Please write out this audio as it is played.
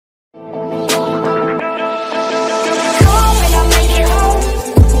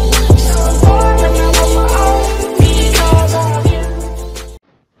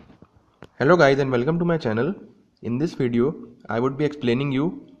Hello guys and welcome to my channel. In this video I would be explaining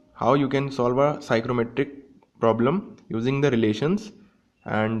you how you can solve a psychrometric problem using the relations,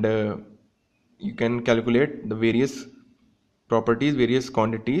 and you can calculate the various properties, various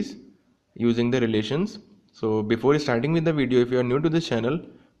quantities using the relations. So before starting with the video, if you are new to this channel,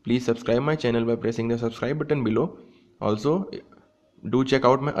 please subscribe my channel by pressing the subscribe button below. Also do check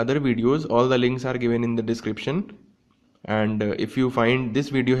out my other videos, all the links are given in the description. And if you find this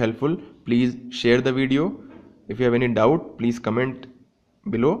video helpful, please share the video. If you have any doubt, please comment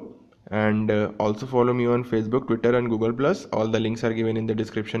below, and also follow me on Facebook, Twitter and Google Plus. All the links are given in the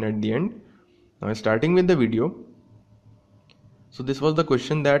description at the end. Now starting with the video. So this was the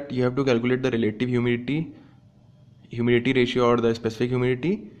question that you have to calculate the relative humidity ratio or the specific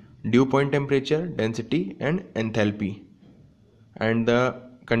humidity, dew point temperature, density and enthalpy. And the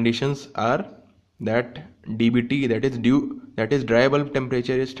conditions are that dBT, that is dry bulb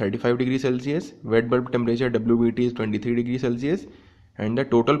temperature, is 35 degrees Celsius, wet bulb temperature WBT is 23 degrees Celsius, and the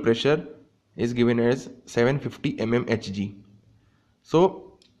total pressure is given as 750 mmHg.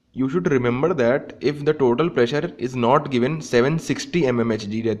 So you should remember that if the total pressure is not given 760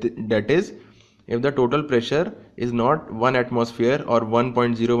 mmHg, that is, if the total pressure is not 1 atmosphere or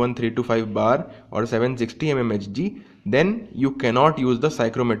 1.01325 bar or 760 mmHg, then you cannot use the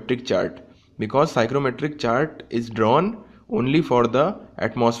psychrometric chart, because psychrometric chart is drawn only for the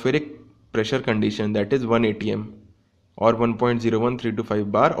atmospheric pressure condition, that is 1 atm or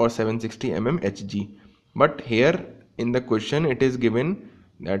 1.01325 bar or 760 mmHg. But here in the question it is given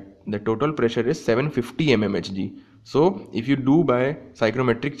that the total pressure is 750 mmHg. So if you do by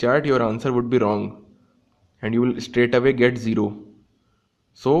psychrometric chart, your answer would be wrong and you will straight away get 0.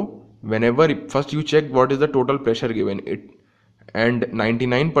 So whenever first you check what is the total pressure given, and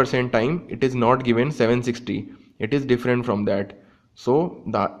 99% time it is not given 760, it is different from that. So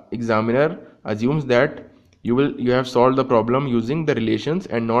the examiner assumes that you have solved the problem using the relations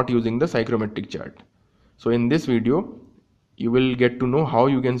and not using the psychrometric chart. So in this video you will get to know how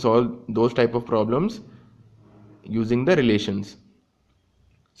you can solve those type of problems using the relations.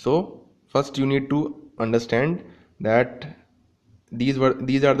 So first you need to understand that these are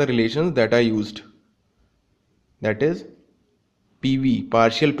the relations that I used. That is, PV,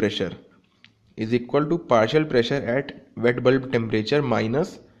 partial pressure, is equal to partial pressure at wet bulb temperature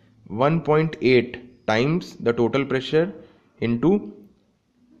minus 1.8 times the total pressure into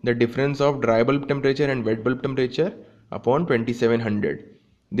the difference of dry bulb temperature and wet bulb temperature upon 2700.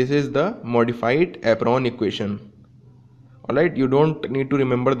 This is the modified Apron equation. Alright, you don't need to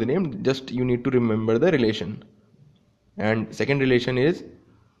remember the name, just you need to remember the relation. And second relation is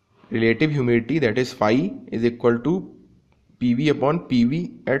relative humidity, that is phi, is equal to PV upon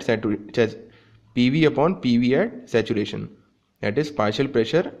PV at saturation, that is partial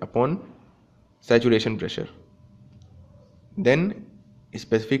pressure upon saturation pressure. Then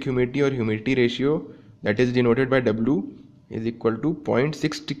specific humidity or humidity ratio, that is denoted by W, is equal to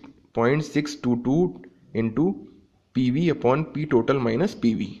 0.622 into PV upon P total minus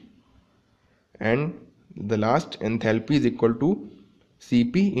PV. And the last, enthalpy, is equal to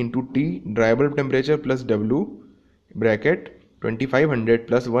Cp into T dry bulb temperature plus W bracket 2500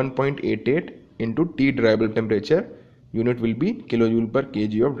 plus 1.88 into T dry bulb temperature, unit will be kilojoule per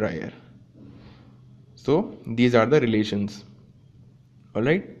kg of dry air. So these are the relations.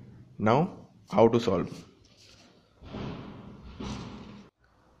 Alright, now how to solve.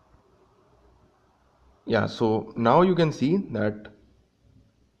 Yeah, so now you can see that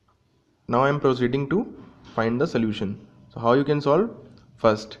now I am proceeding to find the solution. So how you can solve?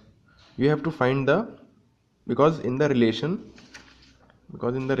 First you have to find the, because in the relation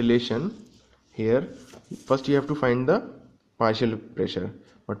here, first you have to find the partial pressure,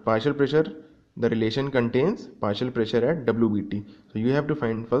 but partial pressure, the relation contains partial pressure at WBT. So you have to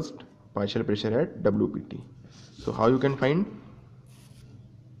find first partial pressure at WBT. So how you can find?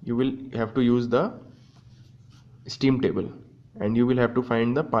 You will have to use the steam table, and you will have to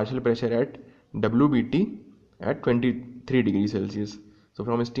find the partial pressure at WBT at 23 degrees Celsius. So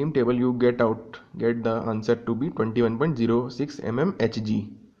from a steam table you get the answer to be 21.06 mmHg.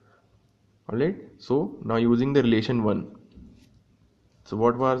 Alright, so now using the relation 1. So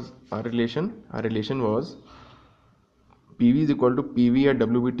what was our relation? Our relation was PV is equal to PV at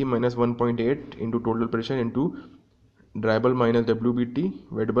WBT minus 1.8 into total pressure into dry bulb minus WBT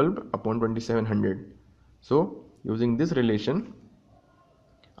wet bulb upon 2700. So using this relation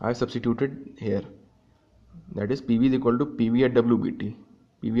I have substituted here, that is PV is equal to PV at WBT.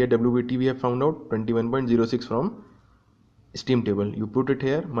 PV at WBT we have found out 21.06 from steam table. You put it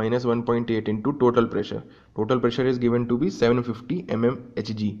here, minus 1.8 into total pressure. Total pressure is given to be 750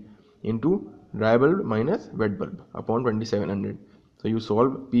 mmHg. into dry bulb minus wet bulb upon 2700. So you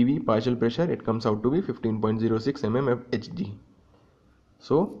solve PV partial pressure, it comes out to be 15.06 mm Hg.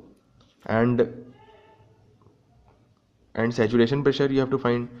 So and saturation pressure you have to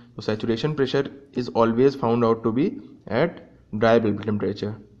find. So saturation pressure is always found out to be at dry bulb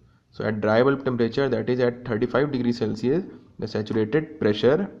temperature. So at dry bulb temperature, that is at 35 degrees Celsius, the saturated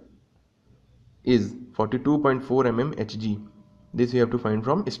pressure is 42.4 mm Hg. This we have to find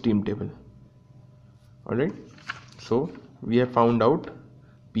from steam table. Alright, so we have found out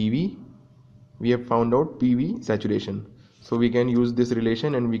PV, saturation. So we can use this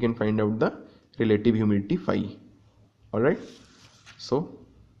relation and we can find out the relative humidity phi. Alright, so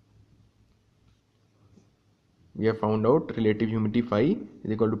we have found out relative humidity phi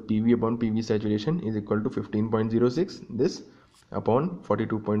is equal to PV upon PV saturation is equal to 15.06, this upon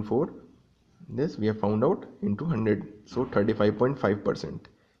 42.4, this we have found out into 100. So 35.5%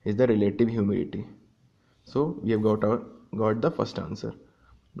 is the relative humidity. So we have got the first answer.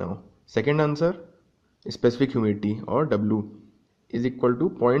 Now second answer, specific humidity or W is equal to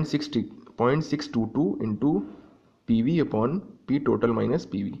 0.622 into PV upon P total minus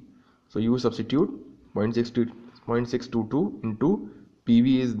PV. So you substitute 0.622 into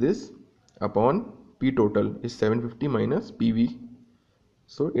PV is this upon P total is 750 minus PV.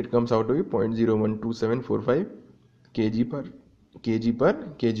 So it comes out to be 0.012745 kg per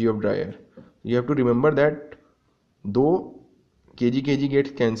kg of dry air. You have to remember that though kg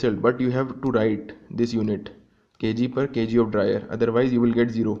gets cancelled, but you have to write this unit kg per kg of dry air, otherwise you will get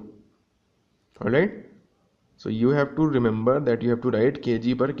 0. Alright, so you have to remember that you have to write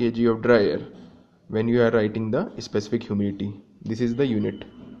kg per kg of dry air when you are writing the specific humidity. This is the unit.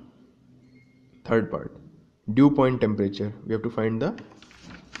 Third part, dew point temperature. We have to find the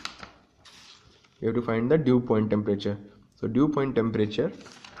dew point temperature. So dew point temperature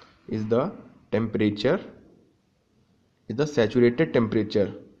is the saturated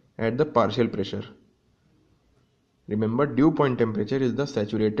temperature at the partial pressure. Remember, dew point temperature is the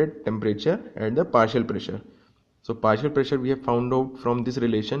saturated temperature at the partial pressure. So partial pressure we have found out from this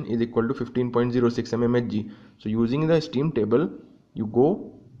relation is equal to 15.06 mm Hg. So using the steam table, you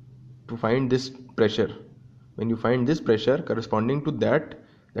go to find this pressure. When you find this pressure corresponding to that,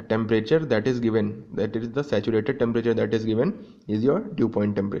 the temperature that is given, that is the saturated temperature that is given, is your dew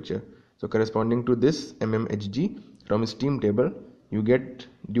point temperature. So corresponding to this mmHg from steam table, you get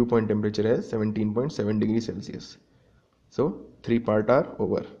dew point temperature as 17.7 degrees Celsius. So three parts are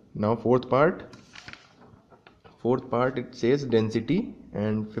over. Now fourth part it says density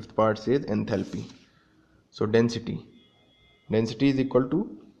and fifth part says enthalpy. So density is equal to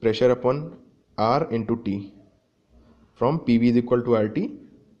pressure upon R into T. From PV is equal to RT,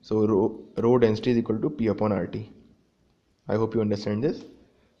 so rho density is equal to P upon RT. I hope you understand this.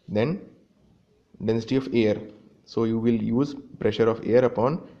 Then density of air, so you will use pressure of air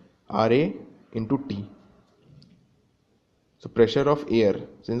upon RA into T. So pressure of air,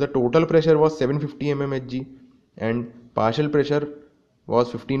 since the total pressure was 750 mmHg and partial pressure was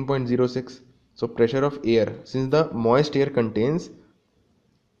 15.06, so pressure of air, since the moist air contains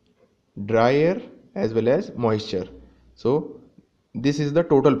dry air as well as moisture, so this is the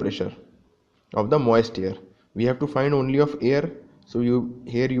total pressure of the moist air. We have to find only of air, so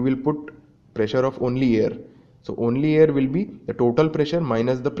here you will put pressure of only air. So only air will be the total pressure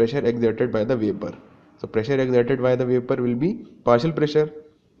minus the pressure exerted by the vapor. So pressure exerted by the vapor will be partial pressure,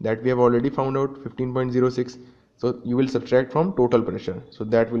 that we have already found out, 15.06. So you will subtract from total pressure, so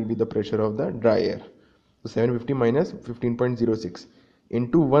that will be the pressure of the dry air. So 750 minus 15.06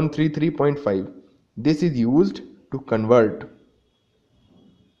 into 133.5. This is used to convert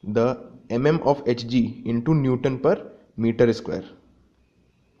the mm of Hg into Newton per meter square.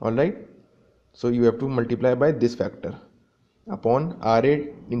 Alright, so you have to multiply by this factor upon Ra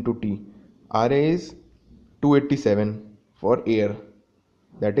into T. Ra is 287 for air,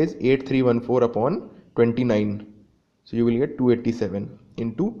 that is 8314 upon 29. So you will get 287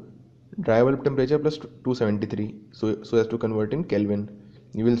 into dry bulb temperature plus 273, so as to convert in Kelvin.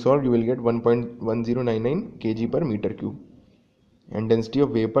 You will solve, you will get 1.1099 kg per meter cube. And density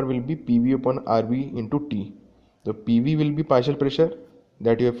of vapor will be PV upon RV into T. So PV will be partial pressure,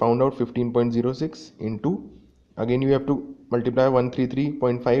 that you have found out, 15.06 into, again you have to multiply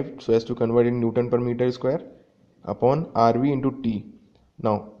 133.5 so as to convert in Newton per meter square upon RV into T.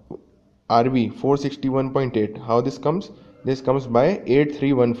 Now RV 461.8, how this comes? This comes by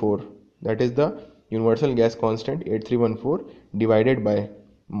 8314, that is the universal gas constant 8314 divided by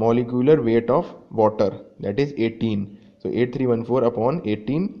molecular weight of water, that is 18. So 8314 upon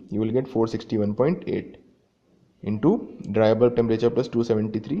 18, you will get 461.8. into dry bulb temperature plus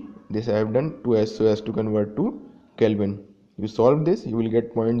 273. This I have done so as to convert to Kelvin. You solve this, you will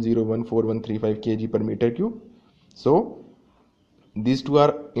get 0.014135 kg per meter cube. So these two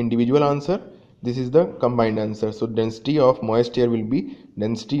are individual answer. This is the combined answer. So density of moist air will be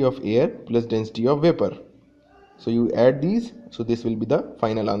density of air plus density of vapor. So you add these, so this will be the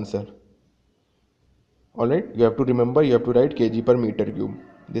final answer. Alright, you have to remember, you have to write kg per meter cube.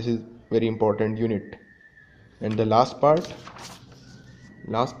 This is very important unit. And the last part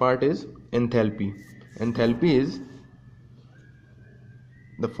is enthalpy. Enthalpy is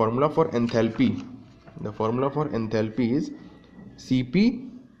the formula for enthalpy. The formula for enthalpy is Cp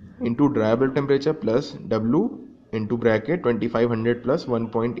into dry bulb temperature plus W into bracket 2500 plus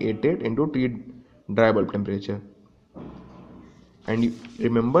 1.88 into T dry bulb temperature. And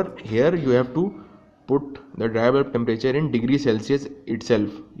remember, here you have to put the dry bulb temperature in degree Celsius itself.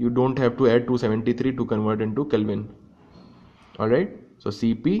 You don't have to add 273 to convert into Kelvin. Alright, so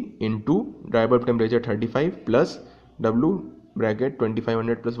Cp into dry bulb temperature 35 plus W bracket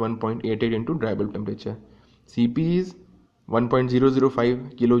 2500 plus 1.88 into dry bulb temperature. Cp is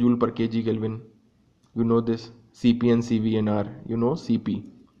 1.005 kilojoule per kg Kelvin. You know this. Cp and Cv and R. You know Cp.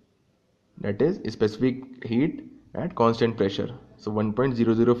 That is specific heat at constant pressure. So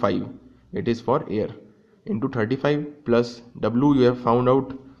 1.005. It is for air. Into 35 plus W you have found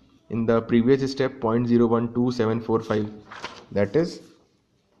out in the previous step 0.012745. That is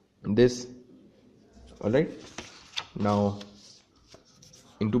this. Alright. Now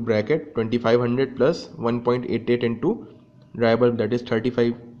into bracket 2500 plus 1.88 into dry bulb, that is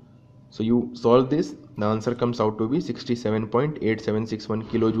 35. So you solve this, the answer comes out to be 67.8761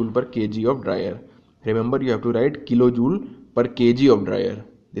 kilojoule per kg of dry air. Remember, you have to write kilojoule per kg of dry air.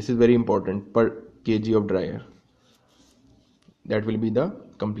 This is very important, per kg of dry air. That will be the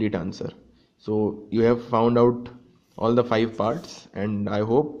complete answer. So you have found out all the 5 parts, and I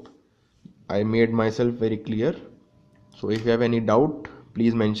hope I made myself very clear. So if you have any doubt,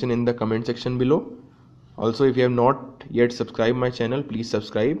 please mention in the comment section below. Also, if you have not yet subscribed my channel, please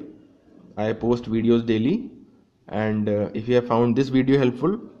subscribe. I post videos daily. And if you have found this video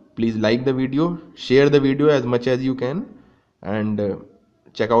helpful, please like the video, share the video as much as you can, and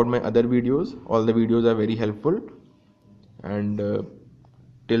check out my other videos. All the videos are very helpful. And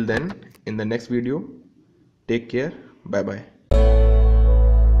till then, in the next video, take care. Bye bye.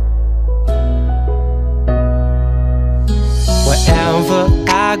 Wherever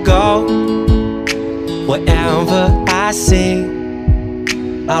I go, wherever I see,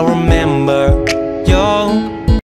 I remember you.